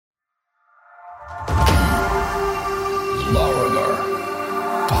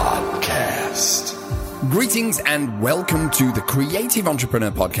Greetings and welcome to the Creative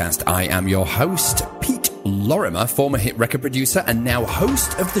Entrepreneur Podcast. I am your host, Pete Lorimer, former hit record producer and now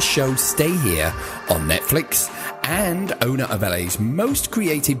host of the show Stay Here on Netflix and owner of LA's most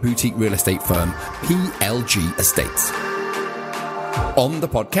creative boutique real estate firm, PLG Estates. On the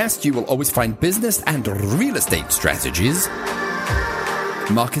podcast, you will always find business and real estate strategies,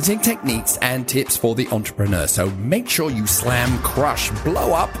 marketing techniques, and tips for the entrepreneur. So make sure you slam, crush,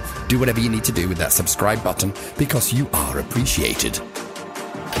 blow up, do whatever you need to do with that subscribe button because you are appreciated.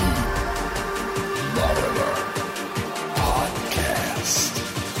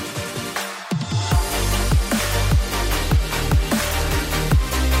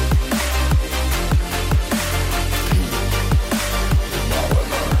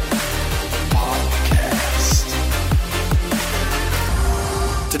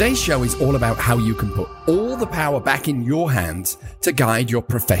 Today's show is all about how you can put all the power back in your hands to guide your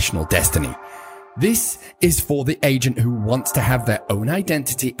professional destiny. This is for the agent who wants to have their own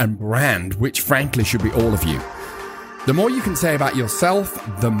identity and brand, which frankly should be all of you. The more you can say about yourself,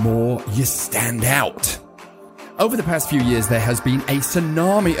 the more you stand out. Over the past few years, there has been a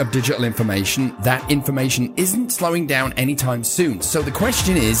tsunami of digital information. That information isn't slowing down anytime soon. So the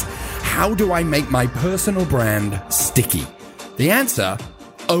question is, how do I make my personal brand sticky? The answer: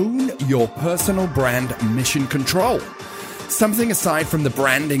 own your personal brand mission control. Something aside from the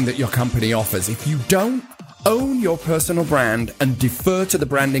branding that your company offers. If you don't own your personal brand and defer to the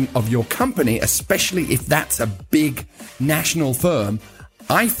branding of your company, especially if that's a big national firm,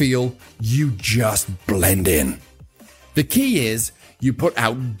 I feel you just blend in. The key is you put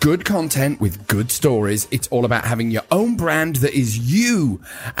out good content with good stories. It's all about having your own brand that is you,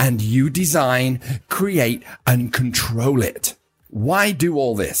 and you design, create, and control it. Why do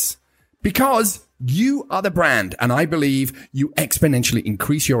all this? Because you are the brand, and I believe you exponentially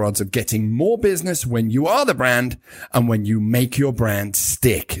increase your odds of getting more business when you are the brand and when you make your brand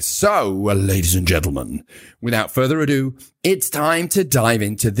stick. So, ladies and gentlemen, without further ado, it's time to dive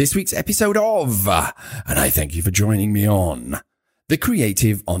into this week's episode of, and I thank you for joining me on, the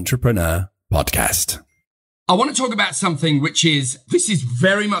Creative Entrepreneur Podcast. I want to talk about something this is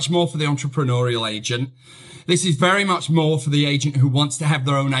very much more for the entrepreneurial agent. This is very much more for the agent who wants to have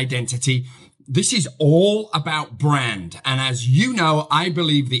their own identity. This is all about brand. And as you know, I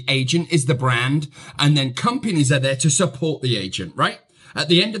believe the agent is the brand, and then companies are there to support the agent, right? At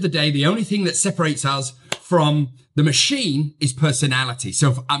the end of the day, the only thing that separates us from the machine is personality.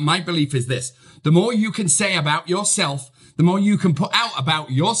 So my belief is this: the more you can say about yourself, the more you can put out about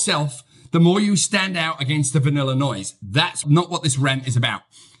yourself, the more you stand out against the vanilla noise. That's not what this rant is about.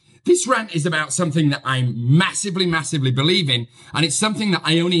 This rant is about something that I massively, massively believe in, and it's something that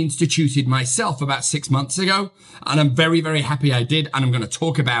I only instituted myself about 6 months ago, and I'm very, very happy I did, and I'm going to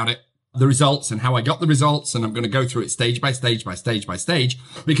talk about it, the results and how I got the results, and I'm going to go through it stage by stage by stage by stage,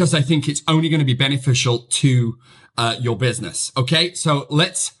 because I think it's only going to be beneficial to your business. Okay, so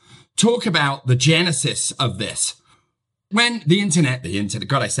let's talk about the genesis of this. When the internet,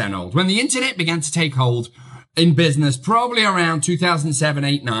 God, I sound old. When the internet began to take hold in business, probably around 2007,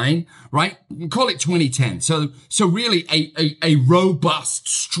 8, 9, right? Call it 2010. So really a robust,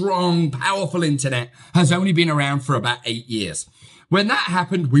 strong, powerful internet has only been around for about 8 years. When that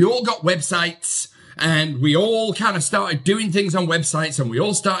happened, we all got websites and we all kind of started doing things on websites and we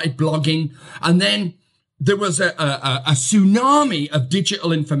all started blogging. And then there was a tsunami of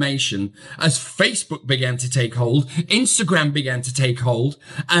digital information as Facebook began to take hold, Instagram began to take hold,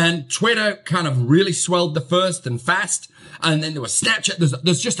 and Twitter kind of really swelled the first and fast. And then there was Snapchat.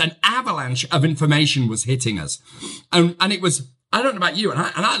 There's just an avalanche of information was hitting us. And it was, I don't know about you, and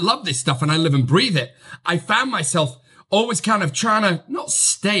I love this stuff and I live and breathe it. I found myself always kind of trying to not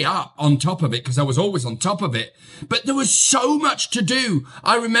stay up on top of it because I was always on top of it, but there was so much to do.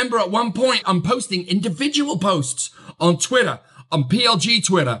 I remember at one point I'm posting individual posts on Twitter, on PLG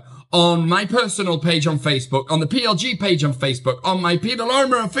Twitter, on my personal page on Facebook, on the PLG page on Facebook, on my Peter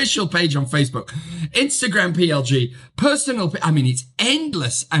Lorimer official page on Facebook, Instagram PLG, personal. I mean, it's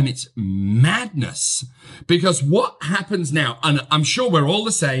endless and it's madness because what happens now, and I'm sure we're all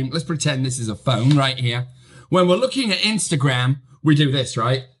the same. Let's pretend this is a phone right here. When we're looking at Instagram, we do this,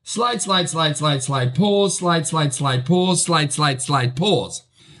 right? Slide, slide, slide, slide, slide, pause, slide, slide, slide, pause, slide, slide, slide, pause.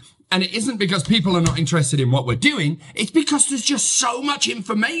 And it isn't because people are not interested in what we're doing. It's because there's just so much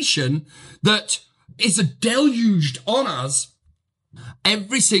information that is deluged on us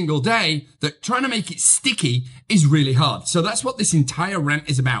every single day that trying to make it sticky is really hard. So that's what this entire rant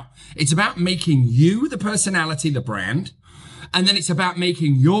is about. It's about making you the personality, the brand. And then it's about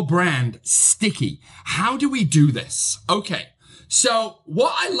making your brand sticky. How do we do this? Okay. So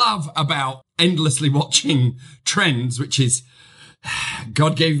what I love about endlessly watching trends, which is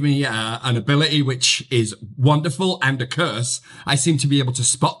God gave me an ability which is wonderful and a curse. I seem to be able to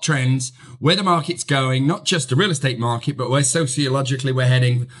spot trends, where the market's going, not just the real estate market, but where sociologically we're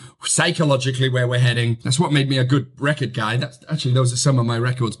heading, psychologically where we're heading. That's what made me a good record guy. Those are some of my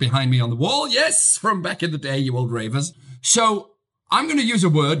records behind me on the wall. Yes, from back in the day, you old ravers. So I'm going to use a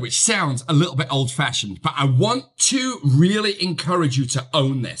word which sounds a little bit old-fashioned, but I want to really encourage you to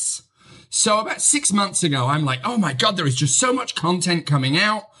own this. So about 6 months ago, I'm like, oh my God, there is just so much content coming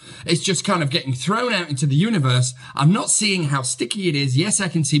out. It's just kind of getting thrown out into the universe. I'm not seeing how sticky it is. Yes, I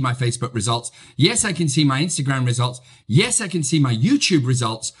can see my Facebook results. Yes, I can see my Instagram results. Yes, I can see my YouTube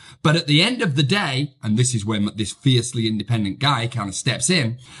results. But at the end of the day, and this is where this fiercely independent guy kind of steps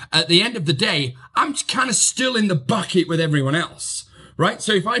in. At the end of the day, I'm kind of still in the bucket with everyone else. Right?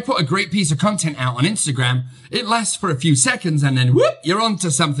 So if I put a great piece of content out on Instagram, it lasts for a few seconds and then whoop, you're on to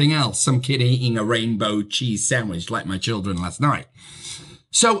something else. Some kid eating a rainbow cheese sandwich like my children last night.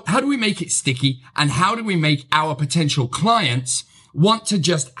 So how do we make it sticky? And how do we make our potential clients want to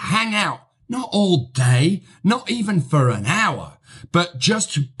just hang out? Not all day, not even for an hour, but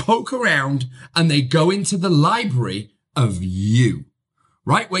just to poke around and they go into the library of you,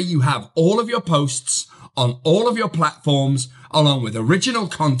 right? Where you have all of your posts on all of your platforms, along with original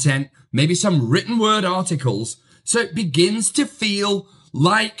content, maybe some written word articles. So it begins to feel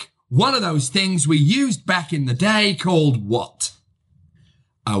like one of those things we used back in the day called what?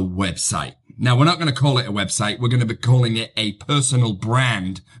 A website. Now, we're not going to call it a website. We're going to be calling it a personal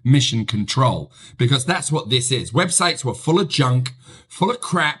brand mission control, because that's what this is. Websites were full of junk, full of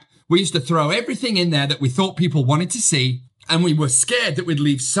crap. We used to throw everything in there that we thought people wanted to see, and we were scared that we'd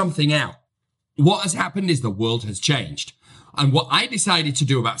leave something out. What has happened is the world has changed. And what I decided to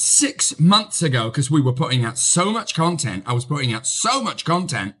do about 6 months ago, because we were putting out so much content,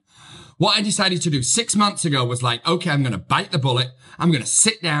 what I decided to do 6 months ago was like, okay, I'm going to bite the bullet. I'm going to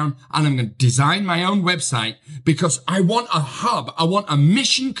sit down and I'm going to design my own website, because I want a hub. I want a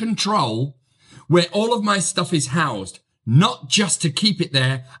mission control where all of my stuff is housed. Not just to keep it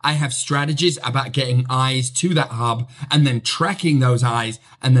there. I have strategies about getting eyes to that hub and then tracking those eyes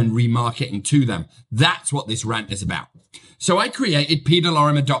and then remarketing to them. That's what this rant is about. So I created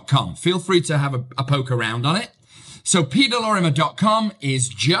peterlorimer.com. Feel free to have a poke around on it. So peterlorimer.com is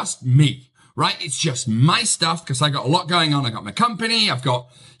just me, right? It's just my stuff, because I got a lot going on. I got my company. I've got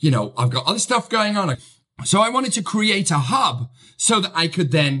other stuff going on. So I wanted to create a hub so that I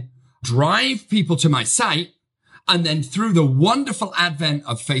could then drive people to my site. And then through the wonderful advent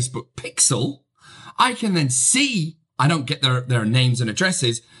of Facebook Pixel, I can then see, I don't get their names and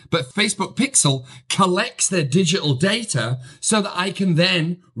addresses, but Facebook Pixel collects their digital data so that I can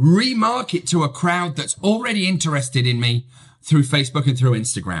then remarket to a crowd that's already interested in me through Facebook and through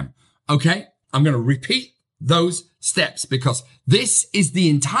Instagram. Okay? I'm going to repeat those steps because this is the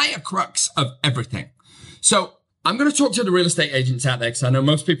entire crux of everything. So I'm going to talk to the real estate agents out there, because I know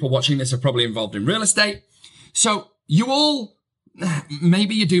most people watching this are probably involved in real estate. So you all,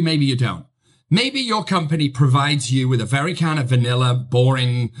 maybe you do, maybe you don't. Maybe your company provides you with a very kind of vanilla,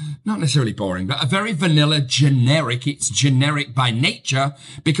 boring, not necessarily boring, but a very vanilla generic. It's generic by nature,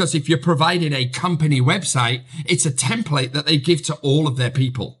 because if you're provided a company website, it's a template that they give to all of their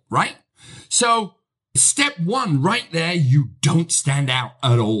people, right? So step one right there, you don't stand out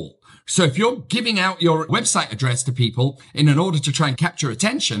at all. So if you're giving out your website address to people in order to try and capture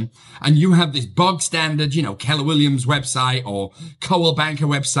attention, and you have this bog standard, Keller Williams website or Coldwell Banker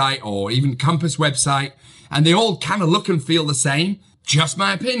website or even Compass website, and they all kind of look and feel the same, just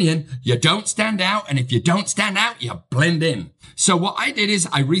my opinion, you don't stand out. And if you don't stand out, you blend in. So what I did is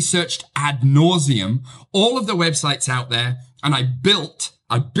I researched ad nauseum all of the websites out there, and I built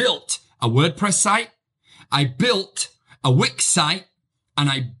a WordPress site, I built a Wix site, and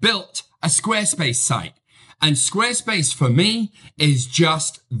I built a Squarespace site. And Squarespace for me is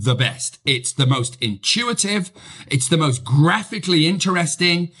just the best. It's the most intuitive. It's the most graphically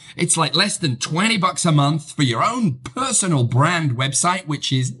interesting. It's like less than $20 a month for your own personal brand website,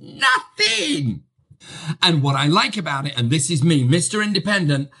 which is nothing. And what I like about it, and this is me, Mr.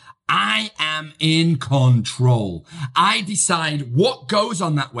 Independent, I am in control. I decide what goes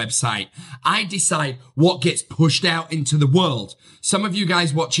on that website. I decide what gets pushed out into the world. Some of you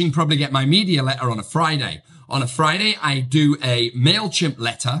guys watching probably get my media letter on a Friday. On a Friday, I do a MailChimp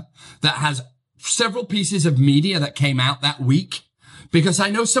letter that has several pieces of media that came out that week, because I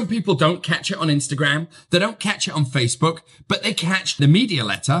know some people don't catch it on Instagram. They don't catch it on Facebook, but they catch the media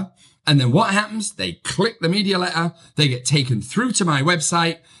letter. And then what happens? They click the media letter. They get taken through to my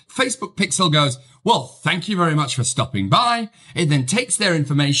website. Facebook Pixel goes, well, thank you very much for stopping by. It then takes their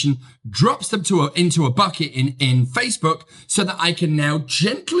information, drops them into a bucket in Facebook so that I can now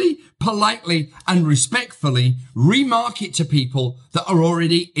gently, politely, and respectfully remarket to people that are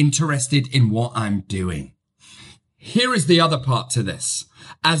already interested in what I'm doing. Here is the other part to this.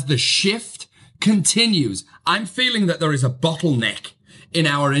 As the shift continues, I'm feeling that there is a bottleneck in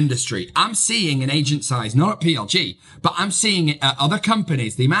our industry. I'm seeing an agent size, not at PLG, but I'm seeing it at other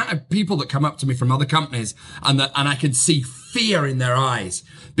companies. The amount of people that come up to me from other companies and I can see fear in their eyes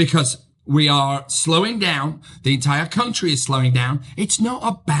because we are slowing down. The entire country is slowing down. It's not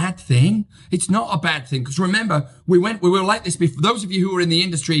a bad thing. It's not a bad thing. Because remember, we were like this before. Those of you who were in the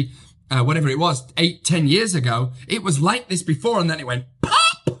industry, whatever it was, 8-10 years ago, it was like this before and then it went pop.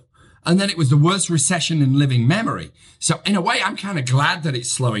 And then it was the worst recession in living memory. So in a way, I'm kind of glad that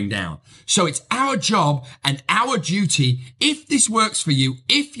it's slowing down. So it's our job and our duty. If this works for you,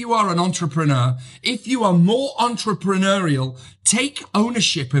 if you are an entrepreneur, if you are more entrepreneurial, take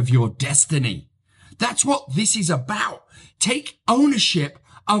ownership of your destiny. That's what this is about. Take ownership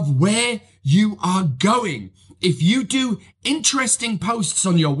of where you are going. If you do interesting posts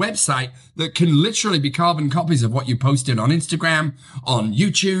on your website that can literally be carbon copies of what you posted on Instagram, on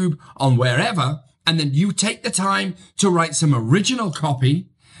YouTube, on wherever, and then you take the time to write some original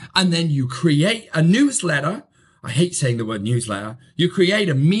copy, and then you create a newsletter. I hate saying the word newsletter. You create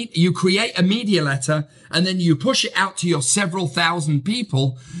a media letter, and then you push it out to your several thousand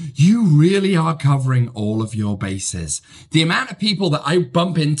people. You really are covering all of your bases. The amount of people that I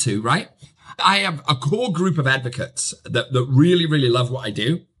bump into, right? I have a core group of advocates that really, really love what I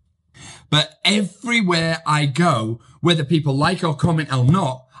do. But everywhere I go, whether people like or comment or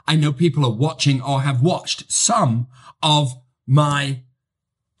not, I know people are watching or have watched some of my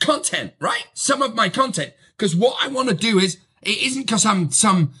content, right? Some of my content. Because what I want to do is, it isn't because I'm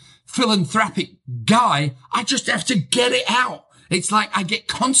some philanthropic guy. I just have to get it out. It's like I get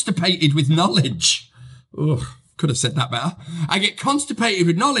constipated with knowledge. Ugh. Could have said that better. I get constipated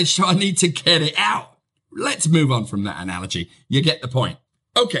with knowledge, so I need to get it out. Let's move on from that analogy. You get the point.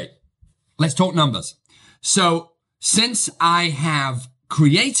 Okay, let's talk numbers. So since I have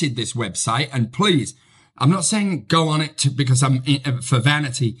created this website, and please, I'm not saying go on it because I'm for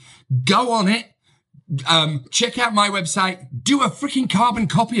vanity. Go on it. Check out my website. Do a freaking carbon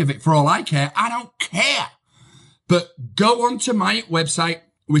copy of it for all I care. I don't care. But go on to my website,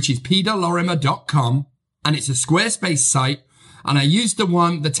 which is peterlorimer.com. And it's a Squarespace site. And I used the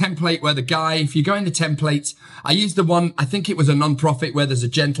template where the guy, if you go in the templates, I used the one, I think it was a non-profit where there's a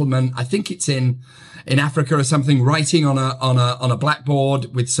gentleman, I think it's in Africa or something, writing on a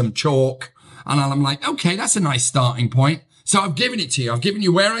blackboard with some chalk. And I'm like, okay, that's a nice starting point. So I've given it to you. I've given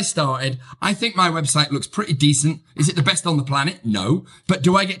you where I started. I think my website looks pretty decent. Is it the best on the planet? No. But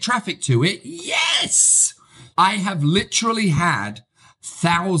do I get traffic to it? Yes. I have literally had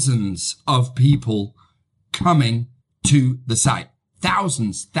thousands of people coming to the site.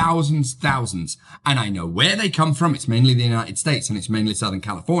 Thousands. And I know where they come from. It's mainly the United States and it's mainly Southern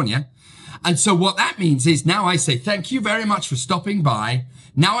California. And so what that means is now I say, thank you very much for stopping by.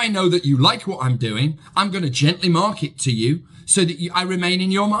 Now I know that you like what I'm doing. I'm going to gently market to you so that I remain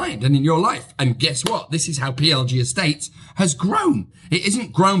in your mind and in your life. And guess what? This is how PLG Estates has grown. It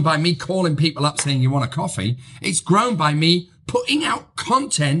isn't grown by me calling people up saying you want a coffee. It's grown by me putting out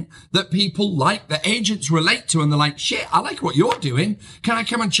content that people like, that agents relate to, and they're like, shit, I like what you're doing. Can I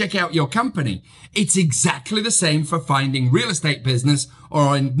come and check out your company? It's exactly the same for finding real estate business,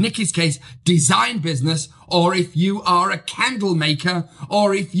 or in Nikki's case, design business, or if you are a candle maker,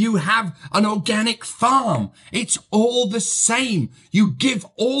 or if you have an organic farm. It's all the same. You give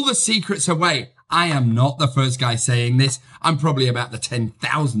all the secrets away. I am not the first guy saying this. I'm probably about the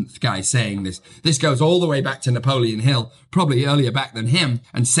 10,000th guy saying this. This goes all the way back to Napoleon Hill, probably earlier back than him,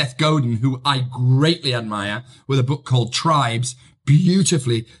 and Seth Godin, who I greatly admire, with a book called Tribes,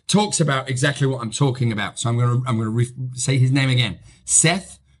 beautifully talks about exactly what I'm talking about. So I'm going to say his name again.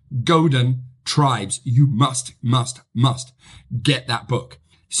 Seth Godin, Tribes. You must get that book.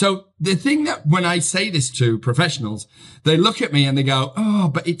 So the thing that when I say this to professionals, they look at me and they go, oh,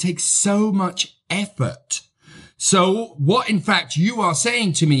 but it takes so much effort. So what in fact you are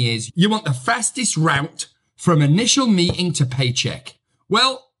saying to me is you want the fastest route from initial meeting to paycheck.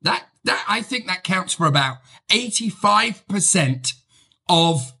 Well, that I think that counts for about 85%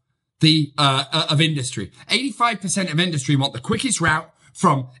 of the, of industry. 85% of industry want the quickest route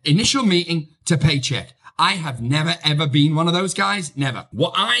from initial meeting to paycheck. I have never, ever been one of those guys. Never.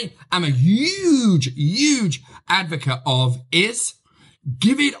 What I am a huge advocate of is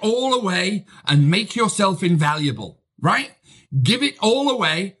give it all away and make yourself invaluable, right? Give it all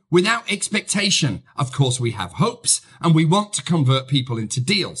away without expectation. Of course, we have hopes and we want to convert people into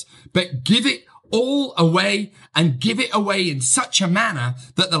deals, but give it all away and give it away in such a manner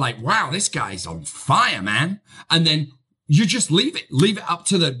that they're like, wow, this guy's on fire, man. And then you just leave it up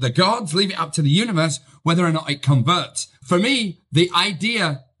to the gods, leave it up to the universe, whether or not it converts. For me, the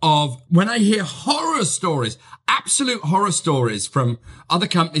idea of when I hear horror stories, absolute horror stories from other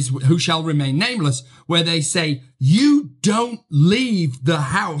companies who shall remain nameless, where they say, you don't leave the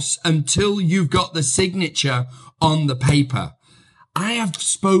house until you've got the signature on the paper. I have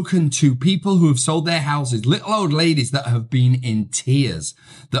spoken to people who have sold their houses, little old ladies that have been in tears,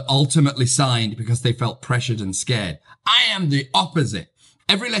 that ultimately signed because they felt pressured and scared. I am the opposite.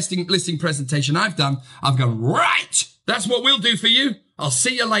 Every listing presentation I've done, I've gone, right, that's what we'll do for you. I'll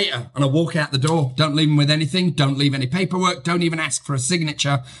see you later. And I walk out the door. Don't leave them with anything. Don't leave any paperwork. Don't even ask for a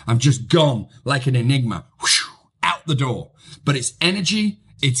signature. I'm just gone like an enigma. Whoosh, out the door. But it's energy.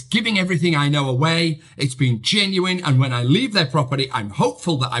 It's giving everything I know away. It's being genuine. And when I leave their property, I'm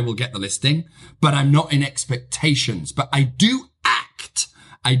hopeful that I will get the listing, but I'm not in expectations. But I do act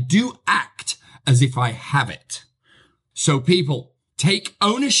as if I have it. So people, take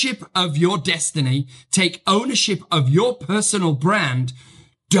ownership of your destiny. Take ownership of your personal brand.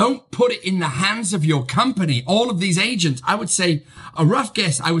 Don't put it in the hands of your company. All of these agents, I would say, a rough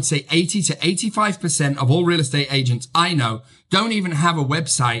guess, I would say 80 to 85% of all real estate agents I know don't even have a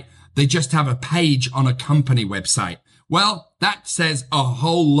website. They just have a page on a company website. Well, that says a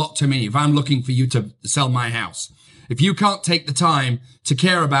whole lot to me if I'm looking for you to sell my house. If you can't take the time to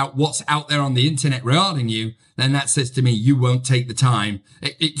care about what's out there on the internet regarding you, then that says to me you won't take the time.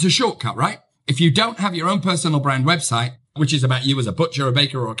 It's a shortcut, right? If you don't have your own personal brand website, which is about you as a butcher, a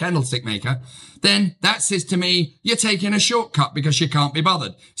baker, or a candlestick maker, then that says to me you're taking a shortcut because you can't be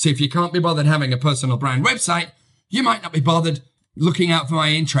bothered. So if you can't be bothered having a personal brand website, you might not be bothered looking out for my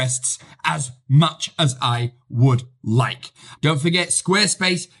interests as much as I would like. Don't forget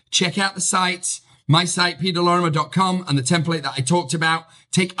Squarespace. Check out the sites. My site, peterlorimer.com, and the template that I talked about.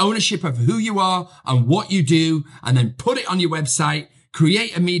 Take ownership of who you are and what you do, and then put it on your website.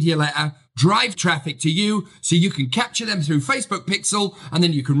 Create a media letter. Drive traffic to you so you can capture them through Facebook Pixel, and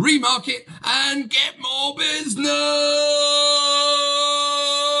then you can remarket and get more business.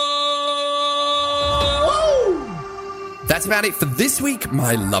 That's about it for this week,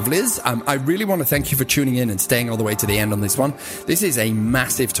 my lovelies. I really want to thank you for tuning in and staying all the way to the end on this one. This is a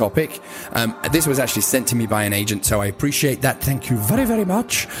massive topic. This was actually sent to me by an agent, so I appreciate that. Thank you very, very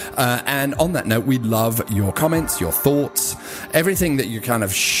much. And on that note, we'd love your comments, your thoughts. Everything that you're kind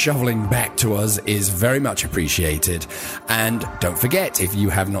of shoveling back to us is very much appreciated. And don't forget, if you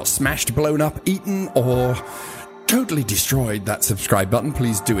have not smashed, blown up, eaten, or totally destroyed that subscribe button,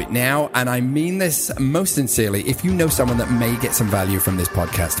 please do it now. And I mean this most sincerely. If you know someone that may get some value from this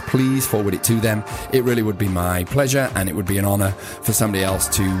podcast, please forward it to them. It really would be my pleasure, and it would be an honor for somebody else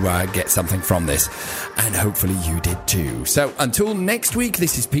to get something from this. And hopefully you did too. So until next week,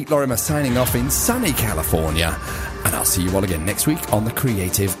 this is Pete Lorimer signing off in sunny California. And I'll see you all again next week on the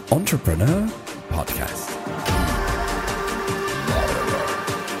Creative Entrepreneur Podcast.